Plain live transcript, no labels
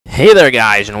Hey there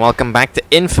guys, and welcome back to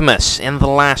inFamous. In the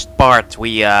last part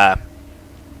we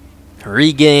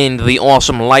regained the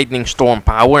awesome lightning storm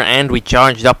power and we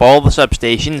charged up all the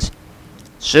substations,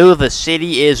 so the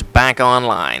city is back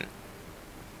online.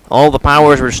 All the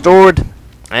power is restored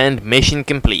and mission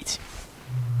complete.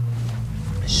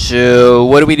 So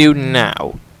what do we do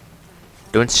now?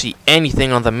 Don't see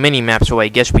anything on the mini-map, so I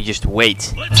guess we just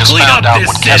wait. Just found out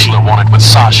what Kessler wanted with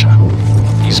Sasha.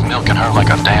 He's milking her like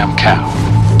a damn cow,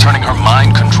 turning her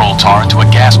mind control tar into a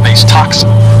gas-based toxin.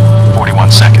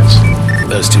 41 seconds.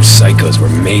 Those two psychos were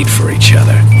made for each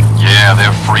other. Yeah,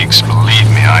 they're freaks, believe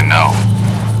me, I know.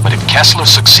 But if Kessler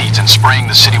succeeds in spraying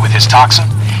the city with his toxin,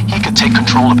 he could take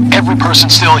control of every person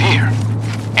still here.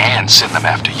 And send them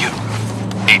after you.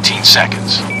 18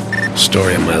 seconds.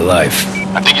 Story of my life.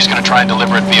 I think he's gonna try and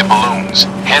deliver it via balloons.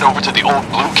 Head over to the old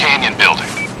Blue Canyon building.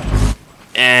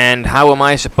 And how am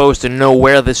I supposed to know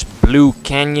where this Blue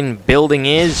Canyon building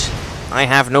is? I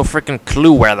have no freaking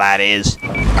clue where that is.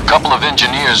 A couple of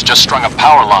engineers just strung a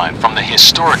power line from the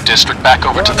historic district back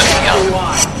over to the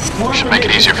neon. We should make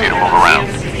it easier for you to move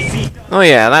around. Oh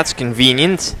yeah, that's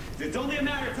convenient.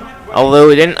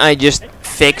 Although, didn't I just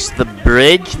fix the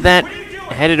bridge that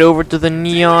headed over to the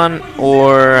neon?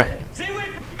 Or...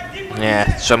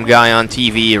 yeah, some guy on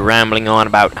TV rambling on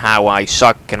about how I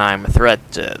suck and I'm a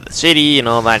threat to the city and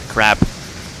all that crap.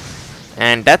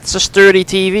 And that's a sturdy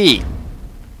TV.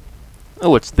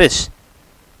 Oh, what's this?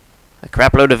 A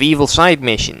crapload of evil side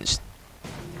missions.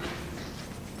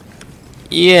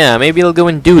 Yeah, maybe I'll go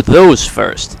and do those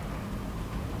first.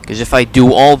 Because if I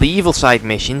do all the evil side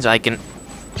missions, I can...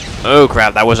 oh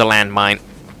crap, that was a landmine.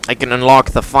 I can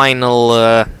unlock the final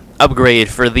upgrade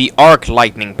for the arc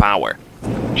lightning power.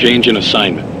 Change in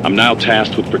assignment. I'm now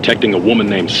tasked with protecting a woman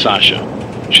named Sasha.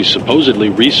 She's supposedly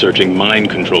researching mind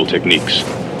control techniques.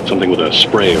 Something with a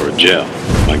spray or a gel.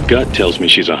 My gut tells me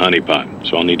she's a honeypot,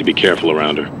 so I'll need to be careful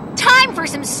around her. Time for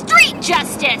some street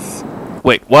justice!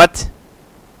 Wait, what?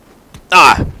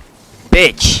 Ah,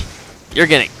 bitch. You're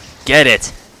gonna get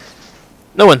it.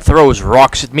 No one throws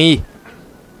rocks at me.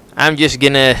 I'm just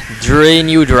gonna drain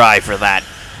you dry for that.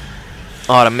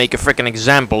 Ought to make a frickin'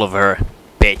 example of her,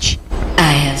 bitch.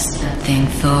 I have something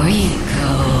for you,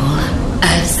 Cole.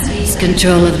 I've seized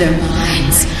control of their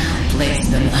minds,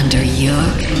 placed them under your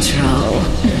control.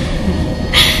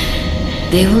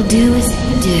 They will do as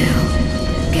you do,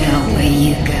 go where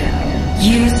you go.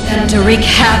 Use them to wreak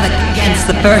havoc against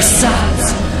the First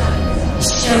Sons.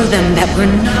 Show them that we're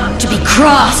not to be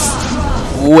crossed.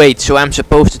 Wait, so I'm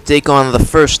supposed to take on the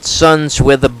First Sons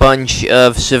with a bunch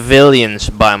of civilians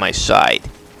by my side?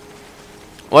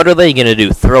 What are they gonna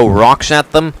do, throw rocks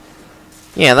at them?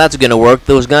 Yeah, that's gonna work.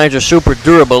 Those guys are super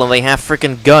durable and they have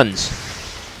frickin' guns.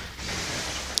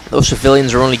 Those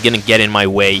civilians are only gonna get in my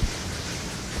way.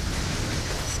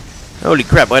 Holy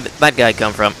crap, where did that guy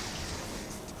come from?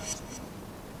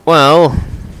 Well,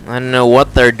 I don't know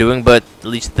what they're doing, but at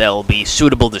least there'll be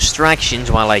suitable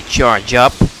distractions while I charge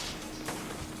up.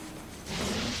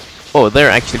 Oh,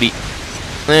 they're actually...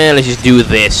 let's just do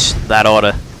this. That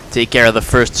oughta take care of the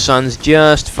First Sons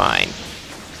just fine.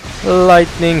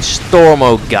 Lightning storm,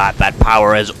 oh god, that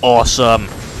power is awesome.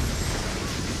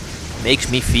 Makes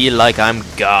me feel like I'm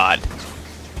God.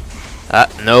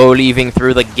 No leaving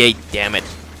through the gate, damn it.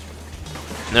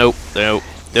 Nope, no,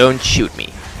 don't shoot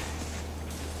me.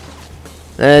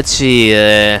 Let's see,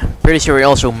 pretty sure we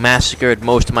also massacred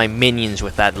most of my minions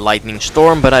with that lightning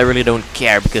storm, but I really don't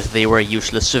care because they were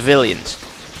useless civilians.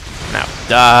 Now,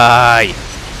 die!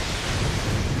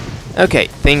 Okay,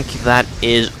 think that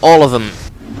is all of them.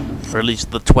 Or at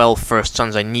least the 12 First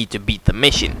Sons I need to beat the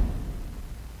mission.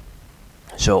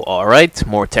 So, alright,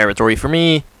 more territory for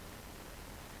me.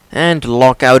 And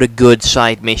lock out a good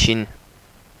side mission.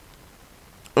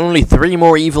 Only 3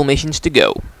 more evil missions to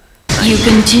go. You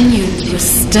continue to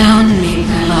astound me,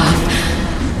 my love.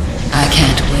 I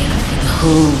can't wait for the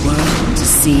whole world to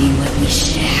see what we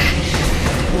share.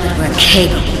 What we're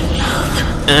capable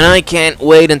of. And I can't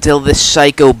wait until this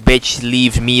psycho bitch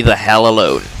leaves me the hell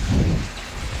alone.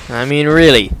 I mean,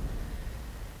 really.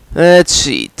 Let's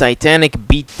see. Titanic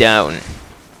beatdown.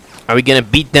 Are we gonna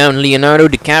beat down Leonardo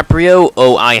DiCaprio?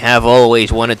 Oh, I have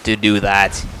always wanted to do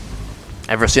that.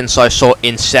 Ever since I saw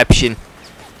Inception.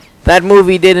 That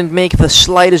movie didn't make the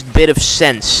slightest bit of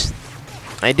sense.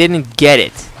 I didn't get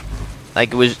it.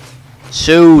 Like, it was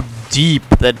so deep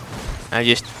that I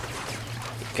just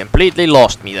completely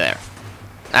lost me there.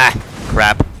 Ah,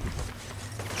 crap.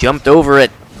 Jumped over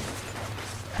it.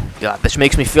 God, this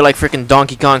makes me feel like frickin'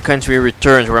 Donkey Kong Country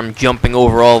Returns, where I'm jumping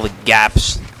over all the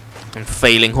gaps and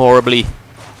failing horribly.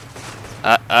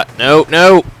 No,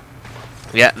 no!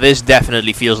 Yeah, this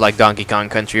definitely feels like Donkey Kong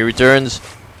Country Returns.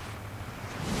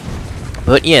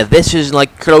 But yeah, this is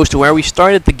like close to where we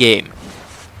started the game.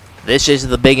 This is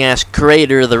the big ass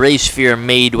crater the Ray Sphere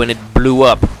made when it blew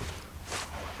up.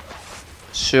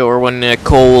 So, or when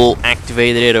Cole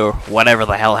activated it, or whatever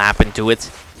the hell happened to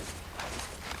it.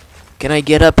 Can I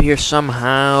get up here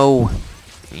somehow?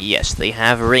 Yes, they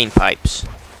have rain pipes.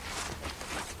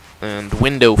 And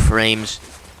window frames.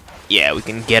 Yeah, we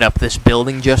can get up this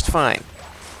building just fine.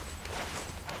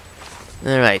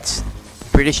 Alright.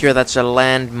 Pretty sure that's a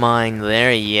landmine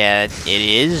there. Yeah, it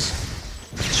is.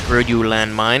 Screw you,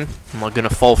 landmine. I'm not gonna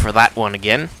fall for that one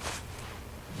again.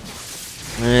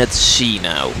 Let's see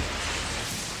now.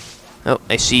 Oh,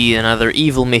 I see another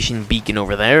evil mission beacon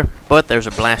over there. But there's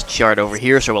a blast shard over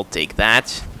here, so we'll take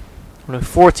that.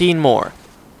 14 more.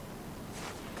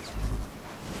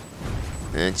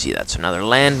 Let's see, that's another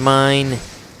landmine.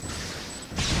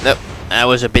 Nope, that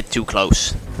was a bit too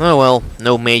close. Oh well,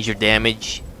 no major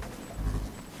damage.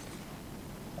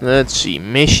 Let's see,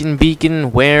 mission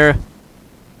beacon, where?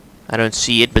 I don't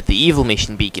see it, but the evil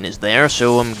mission beacon is there,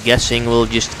 so I'm guessing we'll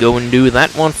just go and do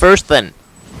that one first then.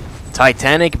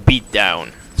 Titanic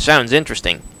beatdown. Sounds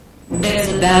interesting. There's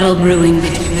a battle brewing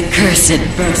between the cursed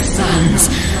first sons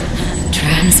and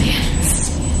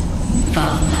transients.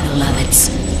 Follow my beloveds.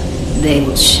 They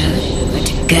will show you where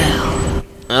to go.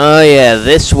 Oh yeah,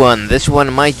 this one. This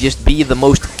one might just be the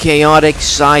most chaotic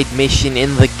side mission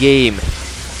in the game.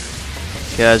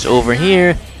 Because over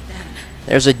here,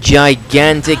 there's a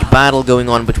gigantic battle going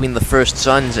on between the First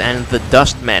Sons and the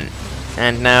Dustmen.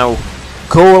 And now,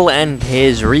 Cole and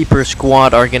his Reaper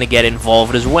squad are gonna get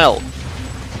involved as well.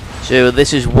 So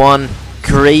this is one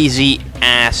crazy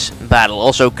ass battle.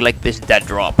 Also collect this dead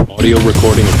drop. Audio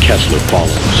recording of Kessler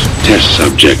follows. Test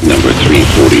subject number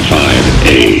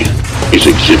 345A is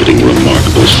exhibiting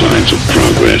remarkable signs of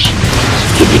progress.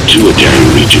 The pituitary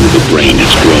region of the brain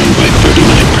has grown by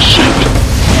 39%,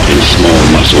 and small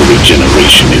muscle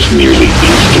regeneration is nearly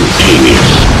instantaneous.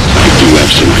 I do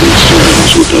have some concerns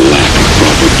with the lack of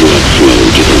proper blood flow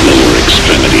to the lower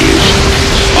extremities.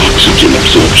 Oxygen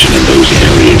absorption in those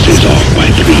areas is off by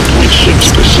 3.6%.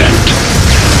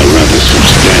 A rather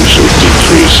substantial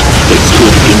decrease that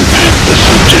could impact the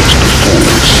subject's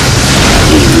performance.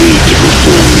 We'll need to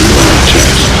perform more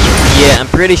tests. Yeah, I'm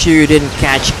pretty sure you didn't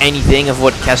catch anything of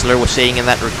what Kessler was saying in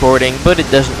that recording, but it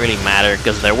doesn't really matter,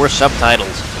 because there were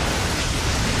subtitles.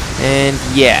 And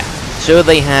yeah, so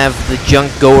they have the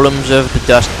junk golems of the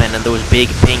Dustmen and those big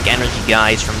pink energy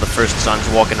guys from the First Sons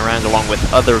walking around along with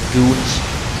other goons.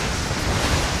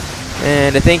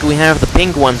 And I think we have the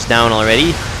pink ones down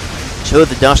already, so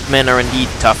the Dustmen are indeed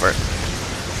tougher.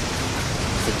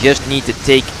 We just need to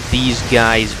take these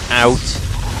guys out.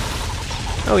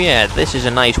 Oh yeah, this is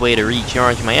a nice way to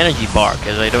recharge my energy bar,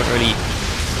 because I don't really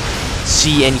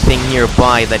see anything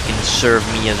nearby that can serve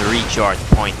me as a recharge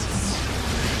point.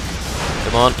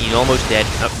 Come on, he's almost dead.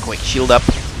 Oh, quick, shield up.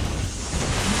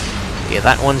 Okay,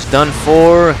 that one's done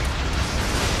for.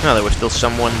 Oh, there was still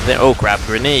someone there. Oh crap,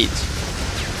 grenades.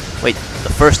 Wait,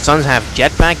 the First Sons have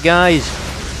jetpack guys?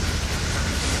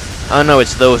 Oh no,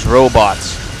 it's those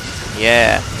robots.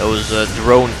 Yeah, those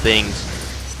drone things.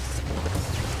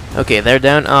 Okay, they're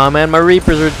down. Oh man, my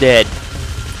Reapers are dead.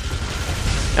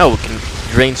 Oh, we can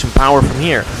drain some power from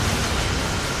here.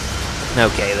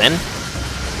 Okay then.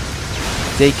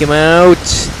 Take him out.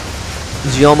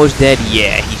 Is he almost dead?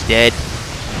 Yeah, he's dead.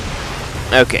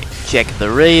 Okay, check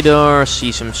the radar,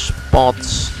 see some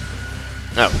spots.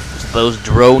 Oh, it's those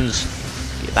drones.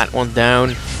 Get that one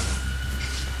down.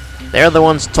 They're the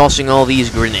ones tossing all these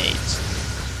grenades.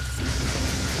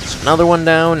 There's another one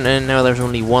down, and now there's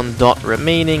only one dot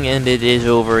remaining, and it is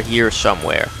over here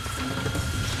somewhere.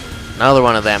 Another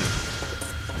one of them.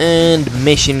 And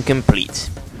mission complete.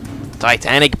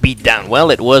 Titanic beatdown. Well,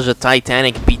 it was a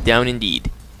Titanic beatdown indeed.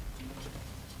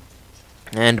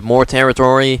 And more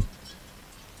territory.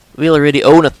 We already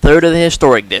own a third of the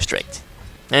historic district.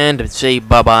 And say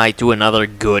bye-bye to another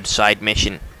good side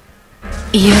mission.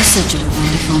 You're such a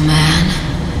wonderful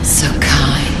man. So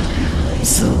kind.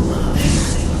 So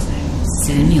loving.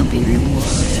 Soon you'll be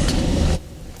rewarded.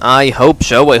 I hope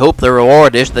so. I hope the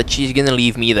reward is that she's gonna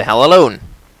leave me the hell alone.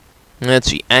 Let's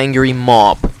see. Angry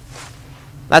mob.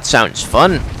 That sounds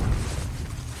fun.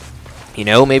 You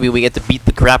know, maybe we get to beat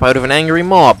the crap out of an angry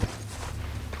mob.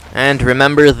 And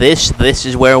remember this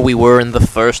is where we were in the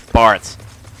first part.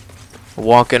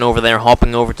 Walking over there,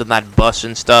 hopping over to that bus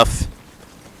and stuff.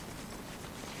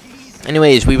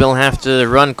 Anyways, we will have to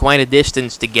run quite a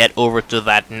distance to get over to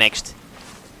that next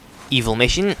evil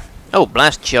mission. Oh,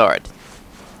 blast shard.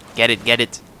 Get it, get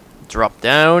it. Drop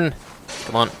down.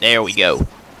 Come on, there we go.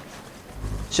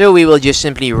 So we will just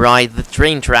simply ride the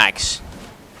train tracks.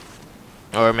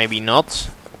 Or maybe not.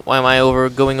 Why am I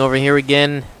going over here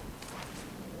again?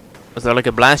 Was there like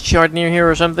a blast shard near here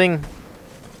or something?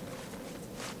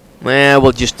 Well,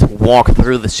 we'll just walk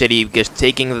through the city because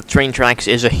taking the train tracks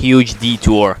is a huge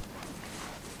detour.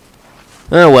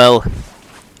 Oh well.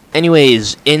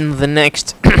 Anyways, in the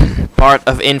next part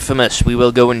of inFamous, we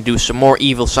will go and do some more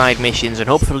evil side missions and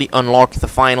hopefully unlock the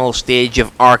final stage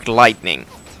of Arc Lightning.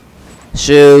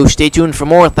 So, stay tuned for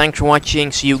more. Thanks for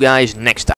watching. See you guys next time.